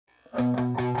What's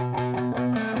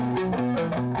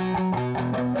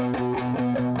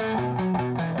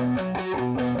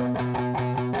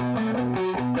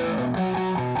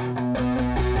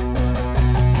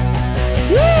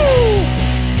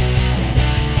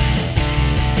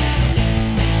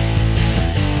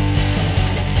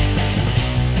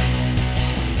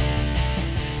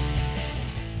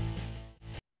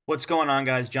going on,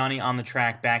 guys? Johnny on the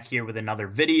track back here with another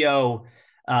video.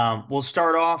 We'll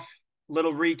start off,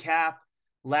 little recap.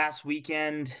 Last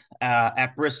weekend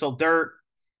at Bristol Dirt,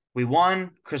 we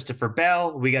won. Christopher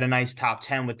Bell. We got a nice top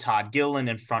 10 with Todd Gilliland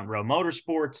and Front Row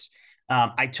Motorsports.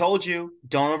 I told you,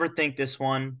 don't overthink this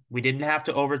one. We didn't have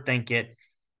to overthink it.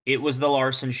 It was the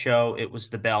Larson show. It was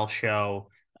the Bell show.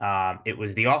 It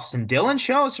was the Austin Dillon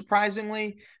show,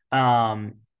 surprisingly.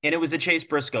 And it was the Chase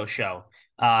Briscoe show.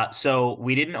 So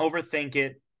we didn't overthink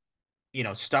it,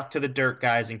 stuck to the dirt,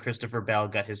 guys, and Christopher Bell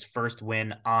got his first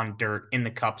win on dirt in the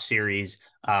Cup Series,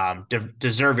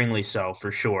 deservingly so,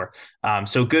 for sure.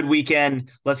 So good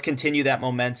weekend. Let's continue that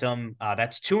momentum.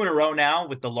 That's 2 in a row now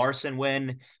with the Larson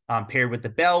win, paired with the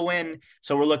Bell win.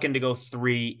 So we're looking to go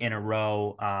 3 in a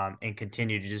row, and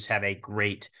continue to just have a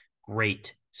great,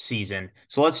 great season.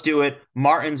 So let's do it.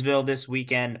 Martinsville this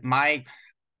weekend.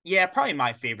 Probably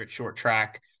my favorite short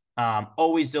track.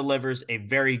 Always delivers a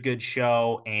very good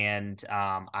show, and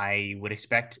I would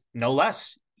expect no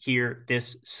less here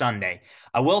this Sunday.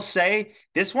 I will say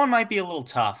this one might be a little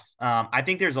tough. I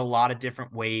think there's a lot of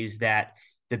different ways that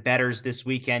the bettors this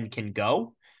weekend can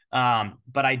go.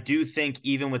 But I do think,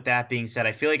 even with that being said,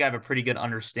 I feel like I have a pretty good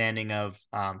understanding of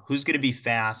who's going to be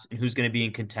fast and who's going to be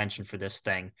in contention for this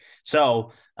thing.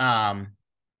 So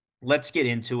let's get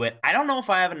into it. I don't know if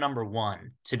I have a number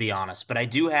one, to be honest, but I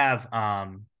do have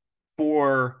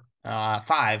four, I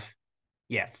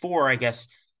guess,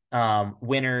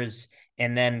 winners,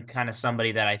 and then kind of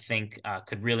somebody that I think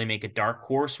could really make a dark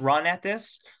horse run at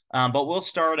this. But we'll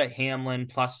start at Hamlin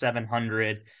plus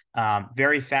 700.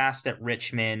 Very fast at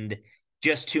Richmond.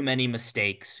 Just too many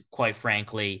mistakes, quite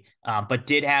frankly, but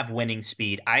did have winning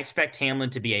speed. I expect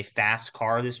Hamlin to be a fast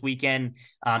car this weekend.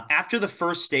 After the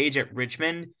first stage at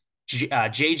Richmond,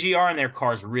 JGR and their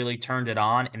cars really turned it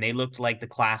on, and they looked like the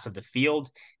class of the field.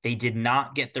 They did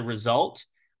not get the result,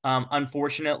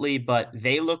 unfortunately, but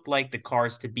they looked like the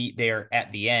cars to beat there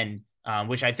at the end,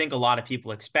 which I think a lot of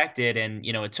people expected. And,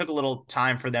 it took a little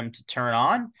time for them to turn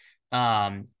on.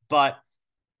 But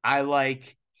I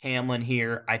like Hamlin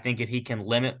here. I think if he can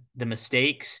limit the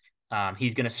mistakes,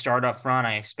 he's going to start up front.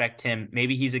 I expect him.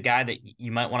 Maybe he's a guy that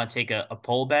you might want to take a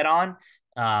poll bet on.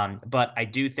 But I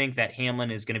do think that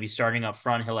Hamlin is going to be starting up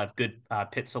front. He'll have good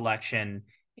pit selection,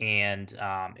 and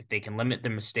if they can limit the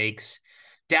mistakes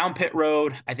down pit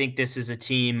road, I think this is a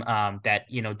team that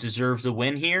deserves a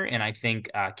win here, and I think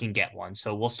can get one.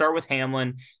 So we'll start with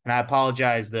Hamlin, and I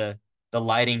apologize, the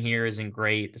lighting here isn't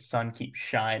great. The sun keeps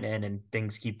shining and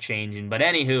things keep changing, but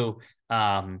anywho,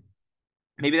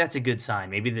 maybe that's a good sign.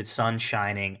 Maybe the sun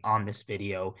shining on this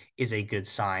video is a good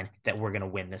sign that we're going to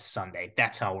win this Sunday.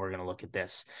 That's how we're going to look at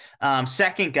this.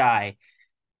 Second guy,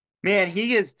 man,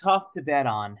 he is tough to bet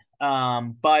on.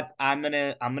 But I'm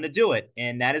gonna do it,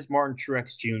 and that is Martin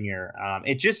Truex Jr.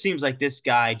 It just seems like this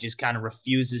guy just kind of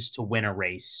refuses to win a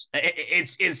race.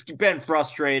 It's been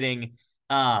frustrating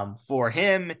for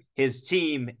him, his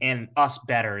team, and us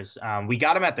bettors. We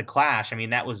got him at the Clash. I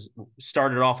mean, that was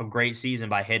started off a great season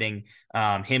by hitting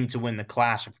him to win the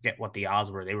Clash. I forget what the odds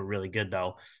were. They were really good,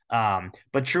 though.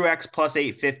 But Truex plus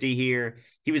 850 here.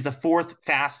 He was the 4th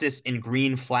fastest in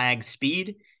green flag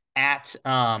speed at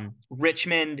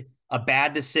Richmond. A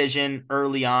bad decision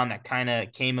early on that kind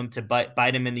of came him to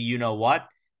bite him in the you-know-what.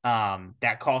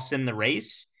 That cost him the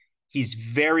race. He's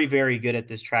very, very good at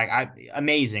this track.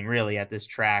 Amazing, really, at this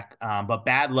track. But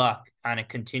bad luck kind of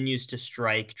continues to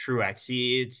strike Truex.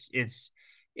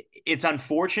 It's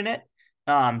unfortunate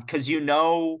because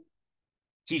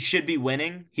he should be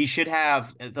winning. He should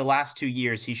have the last 2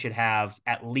 years. He should have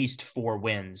at least 4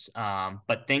 wins.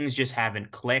 But things just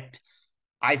haven't clicked.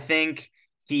 I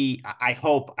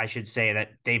hope I should say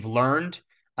that they've learned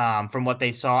from what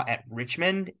they saw at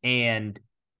Richmond and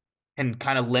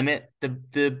kind of limit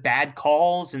the bad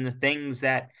calls and the things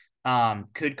that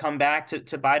could come back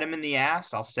to bite him in the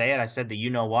ass. I'll say it. I said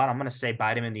I'm going to say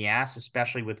bite him in the ass,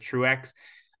 especially with Truex.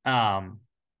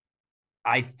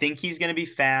 I think he's going to be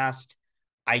fast.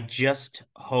 I just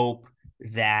hope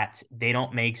that they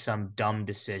don't make some dumb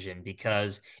decision,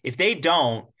 because if they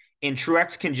don't and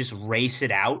Truex can just race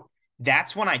it out,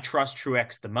 that's when I trust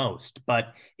Truex the most.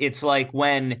 But it's like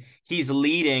when he's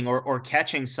leading or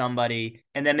catching somebody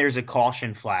and then there's a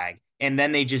caution flag and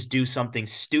then they just do something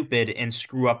stupid and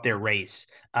screw up their race.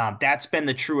 That's been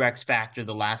the true X factor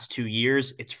the last 2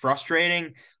 years. It's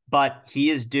frustrating, but he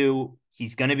is due.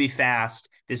 He's going to be fast.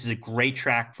 This is a great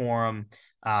track for him.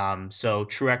 So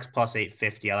Truex plus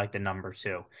 850. I like the number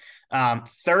too.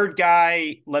 Third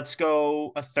guy, let's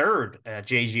go a third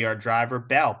JGR driver,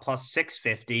 Bell plus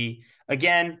 650.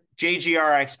 Again, JGR,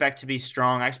 I expect to be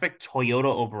strong. I expect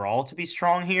Toyota overall to be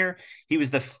strong here. He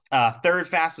was the third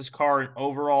fastest car in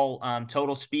overall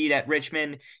total speed at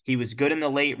Richmond. He was good in the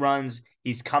late runs.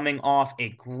 He's coming off a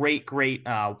great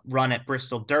run at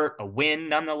Bristol Dirt, a win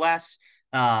nonetheless.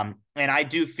 And I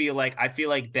feel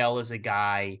like Bell is a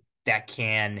guy that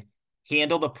can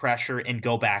handle the pressure and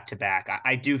go back to back.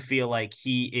 I do feel like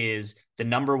he is the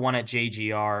number one at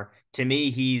JGR. To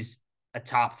me, he's a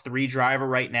top 3 driver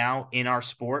right now in our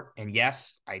sport. And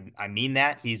yes, I mean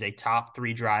that. He's a top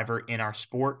 3 driver in our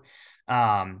sport.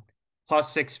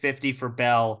 Plus 650 for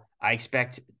Bell. Like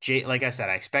I said,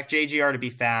 I expect JGR to be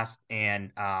fast,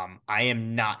 and I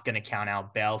am not going to count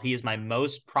out Bell. He is my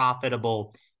most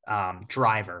profitable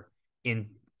driver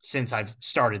since I've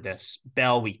started this.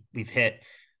 Bell, we've hit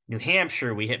New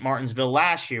Hampshire, we hit Martinsville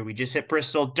last year, we just hit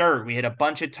Bristol Dirt, we hit a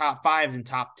bunch of top 5s and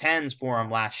top 10s for him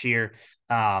last year.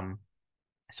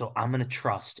 So I'm going to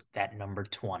trust that number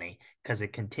 20 because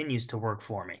it continues to work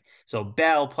for me. So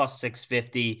Bell plus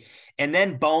 650. And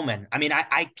then Bowman. I mean,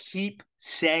 I keep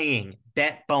saying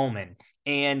bet Bowman,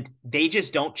 and they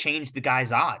just don't change the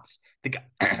guy's odds. The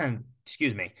guy,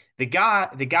 excuse me. The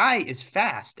guy is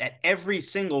fast at every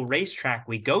single racetrack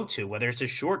we go to, whether it's a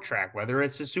short track, whether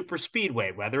it's a super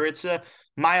speedway, whether it's a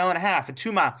mile and a half, a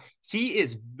 2 mile. He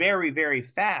is very, very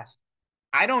fast.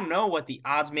 I don't know what the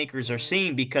odds makers are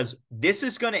seeing because this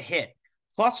is going to hit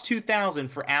plus 2,000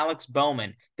 for Alex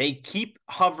Bowman. They keep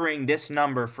hovering this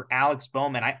number for Alex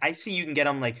Bowman. I see you can get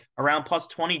him like around plus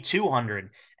 2,200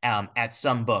 at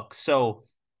some books. So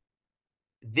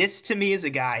this to me is a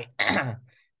guy.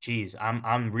 Geez,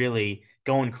 I'm really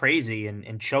going crazy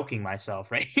and choking myself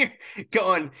right here,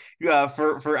 going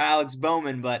for Alex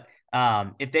Bowman, but.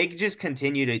 If they just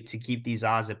continue to keep these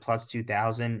odds at plus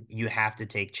 2,000, you have to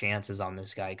take chances on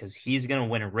this guy because he's going to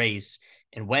win a race.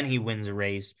 And when he wins a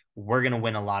race, we're going to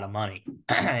win a lot of money.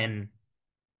 And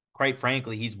quite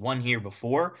frankly, he's won here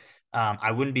before.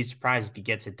 I wouldn't be surprised if he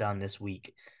gets it done this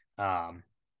week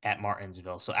at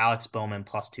Martinsville. So Alex Bowman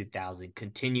plus 2,000.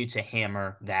 Continue to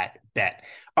hammer that bet.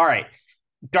 All right.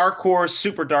 Dark horse,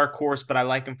 super dark horse, but I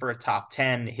like him for a top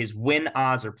 10. His win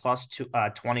odds are plus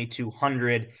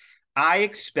 2,200. I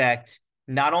expect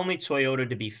not only Toyota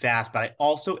to be fast, but I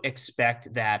also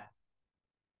expect that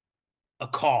a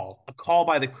call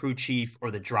by the crew chief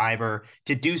or the driver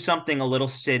to do something a little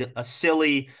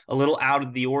silly, a little out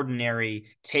of the ordinary,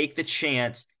 take the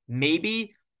chance.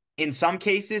 Maybe in some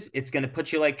cases it's going to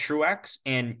put you like Truex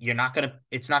and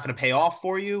it's not going to pay off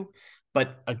for you.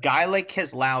 But a guy like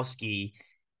Keselowski,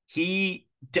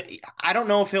 I don't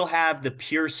know if he'll have the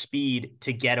pure speed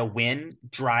to get a win,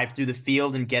 drive through the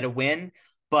field and get a win,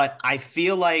 but I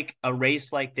feel like a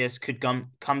race like this could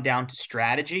come down to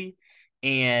strategy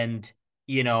and,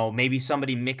 maybe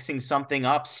somebody mixing something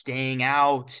up, staying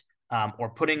out, or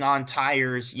putting on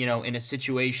tires, in a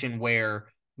situation where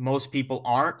most people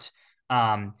aren't.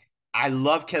 I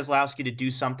love Keselowski to do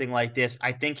something like this.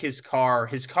 I think his car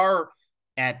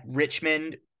at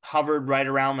Richmond hovered right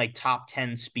around like top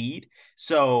 10 speed.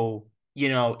 So,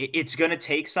 it's going to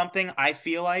take something, I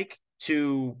feel like,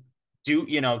 to do,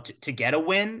 to get a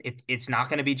win. It's not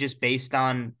going to be just based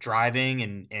on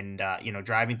driving and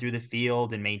driving through the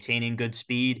field and maintaining good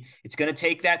speed. It's going to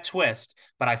take that twist.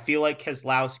 But I feel like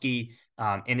Keselowski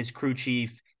and his crew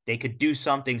chief, they could do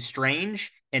something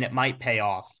strange and it might pay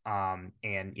off.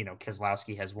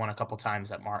 Keselowski has won a couple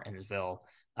times at Martinsville.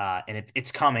 And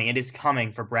it's coming. It is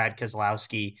coming for Brad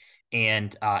Keselowski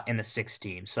and in the 6th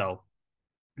team. So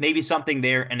maybe something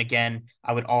there. And again,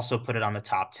 I would also put it on the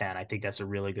top 10. I think that's a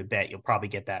really good bet. You'll probably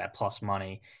get that at plus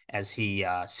money as he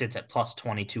sits at plus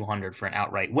 2,200 for an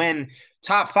outright win.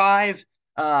 Top 5.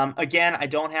 Again, I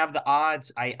don't have the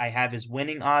odds. I have his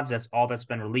winning odds. That's all that's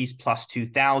been released, plus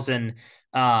 2,000.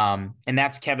 And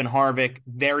that's Kevin Harvick.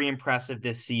 Very impressive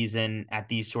this season at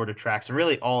these sort of tracks and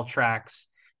really all tracks.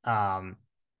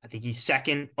 I think he's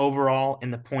second overall in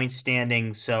the point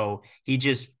standing. So he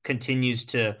just continues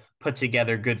to put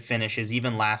together good finishes.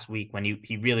 Even last week when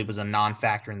he really was a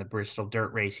non-factor in the Bristol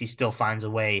Dirt race, he still finds a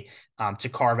way to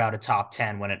carve out a top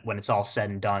 10 when it's all said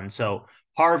and done. So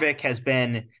Harvick has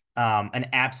been an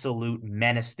absolute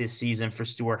menace this season for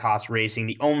Stewart-Haas Racing.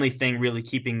 The only thing really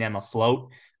keeping them afloat.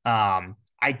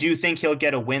 I do think he'll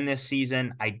get a win this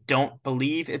season. I don't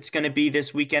believe it's going to be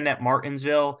this weekend at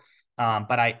Martinsville.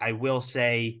 But I will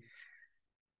say,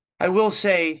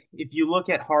 if you look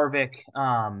at Harvick,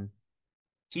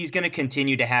 he's going to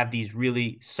continue to have these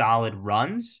really solid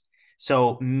runs.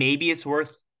 So maybe it's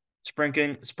worth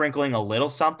sprinkling a little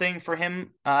something for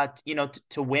him,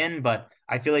 to win. But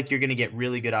I feel like you're going to get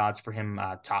really good odds for him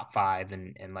top five.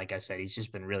 And like I said, he's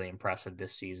just been really impressive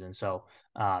this season. So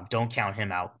don't count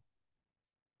him out.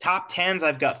 Top tens,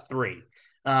 I've got three.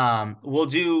 We'll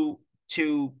do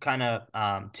two kind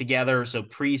of together. So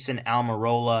Priest and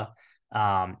Almirola.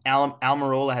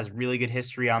 Almirola has really good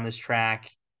history on this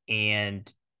track, and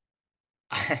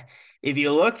if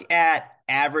you look at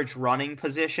average running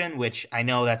position, which I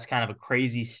know that's kind of a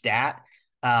crazy stat,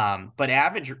 but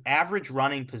average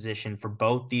running position for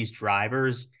both these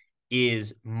drivers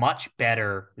is much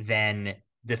better than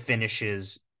the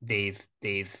finishes they've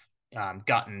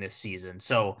gotten this season.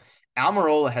 So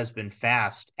Almirola has been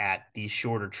fast at these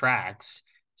shorter tracks.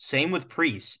 Same with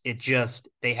Priest.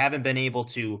 They haven't been able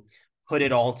to put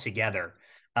it all together.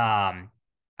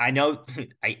 I know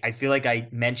I feel like I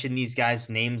mentioned these guys'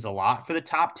 names a lot for the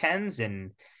top tens,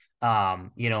 and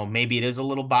maybe it is a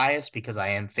little biased because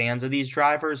I am fans of these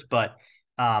drivers, but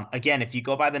again, if you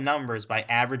go by the numbers, by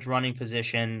average running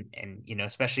position, and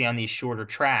especially on these shorter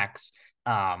tracks,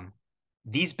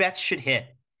 these bets should hit.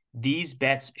 These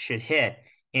bets should hit,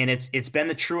 and it's been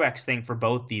the Truex thing for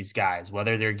both these guys,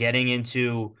 whether they're getting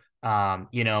into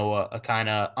a kind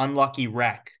of unlucky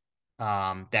wreck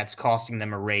that's costing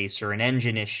them a race, or an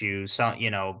engine issue,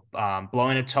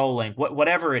 blowing a toe link,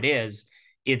 whatever it is.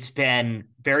 It's been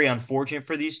very unfortunate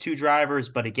for these two drivers.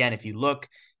 But again, if you look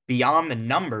beyond the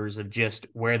numbers of just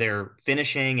where they're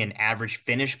finishing and average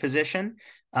finish position,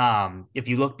 if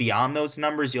you look beyond those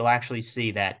numbers, you'll actually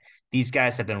see that these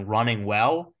guys have been running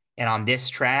well, and on this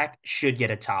track should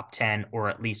get a top 10, or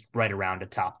at least right around a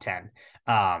top 10.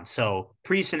 So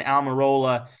Priest and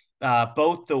Almirola,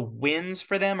 both the wins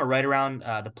for them are right around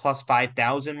the plus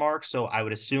 5,000 mark. So I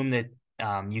would assume that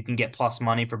you can get plus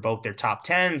money for both their top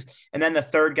tens. And then the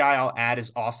third guy I'll add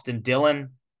is Austin Dillon.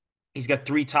 He's got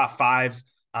 3 top fives,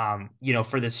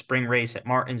 for the spring race at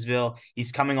Martinsville.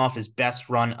 He's coming off his best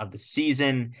run of the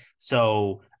season.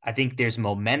 So I think there's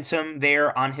momentum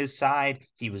there on his side.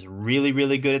 He was really,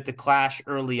 really good at the Clash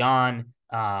early on.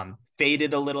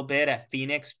 Faded a little bit at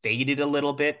Phoenix, faded a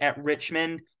little bit at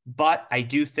Richmond. But I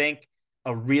do think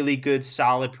a really good,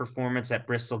 solid performance at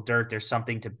Bristol Dirt. There's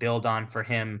something to build on for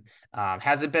him.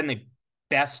 Hasn't been the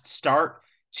best start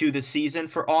to the season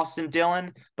for Austin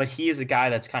Dillon, but he is a guy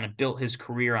that's kind of built his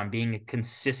career on being a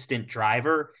consistent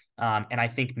driver. And I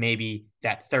think maybe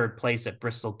that third place at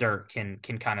Bristol Dirt can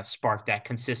kind of spark that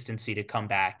consistency to come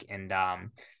back. And, a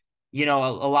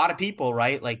lot of people,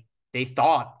 right, like they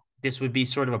thought this would be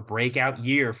sort of a breakout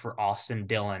year for Austin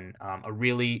Dillon, a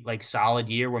really solid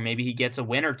year where maybe he gets a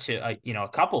win or two, a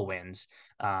couple wins,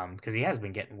 because he has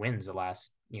been getting wins the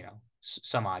last,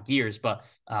 some odd years, but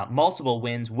multiple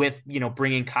wins with,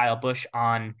 bringing Kyle Busch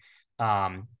on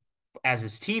as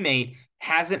his teammate.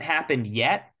 Hasn't happened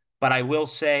yet, but I will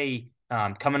say,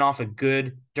 coming off a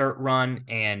good dirt run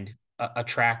and a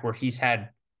track where he's had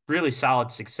really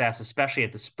solid success, especially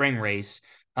at the spring race,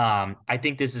 I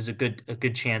think this is a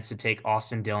good chance to take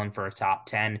Austin Dillon for a top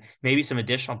 10, maybe some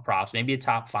additional props, maybe a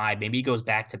top 5, maybe he goes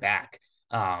back to back.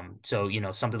 So,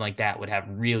 something like that would have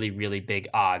really, really big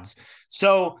odds.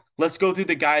 So let's go through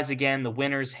the guys again. The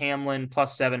winners: Hamlin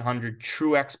plus 700,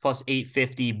 Truex plus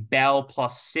 850, Bell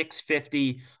plus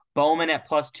 650, Bowman at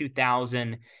plus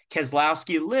 2,000,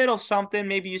 Keselowski, little something,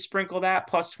 maybe you sprinkle that,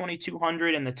 plus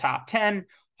 2,200 in the top 10,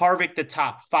 Harvick the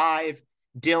top 5,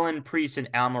 Dillon, Priest,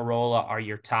 and Almirola are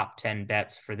your top 10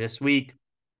 bets for this week.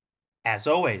 As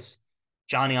always,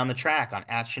 Johnny on the track on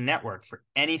Action Network for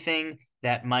anything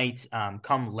that might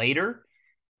come later.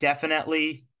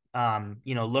 Definitely,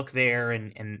 look there,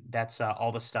 and that's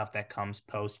all the stuff that comes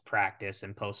post practice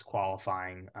and post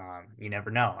qualifying. You never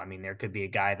know. I mean, there could be a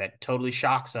guy that totally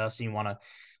shocks us, and you want to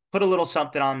put a little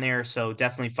something on there. So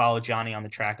definitely follow Johnny on the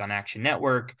track on Action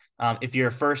Network. If you're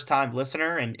a first-time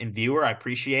listener and viewer, I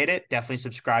appreciate it. Definitely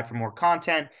subscribe for more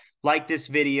content. Like this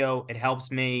video. It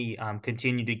helps me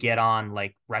continue to get on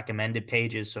recommended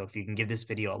pages. So if you can give this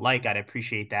video a like, I'd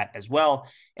appreciate that as well.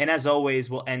 And as always,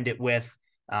 we'll end it with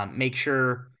make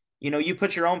sure you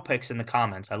put your own picks in the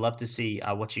comments. I love to see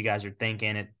what you guys are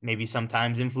thinking. It maybe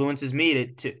sometimes influences me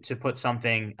to put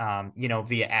something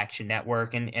via Action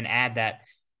Network and add that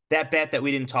bet that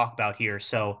we didn't talk about here.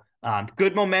 So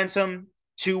good momentum,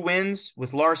 2 wins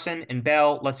with Larson and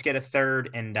Bell. Let's get a third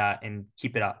and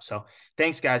keep it up. So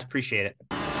thanks, guys. Appreciate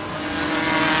it.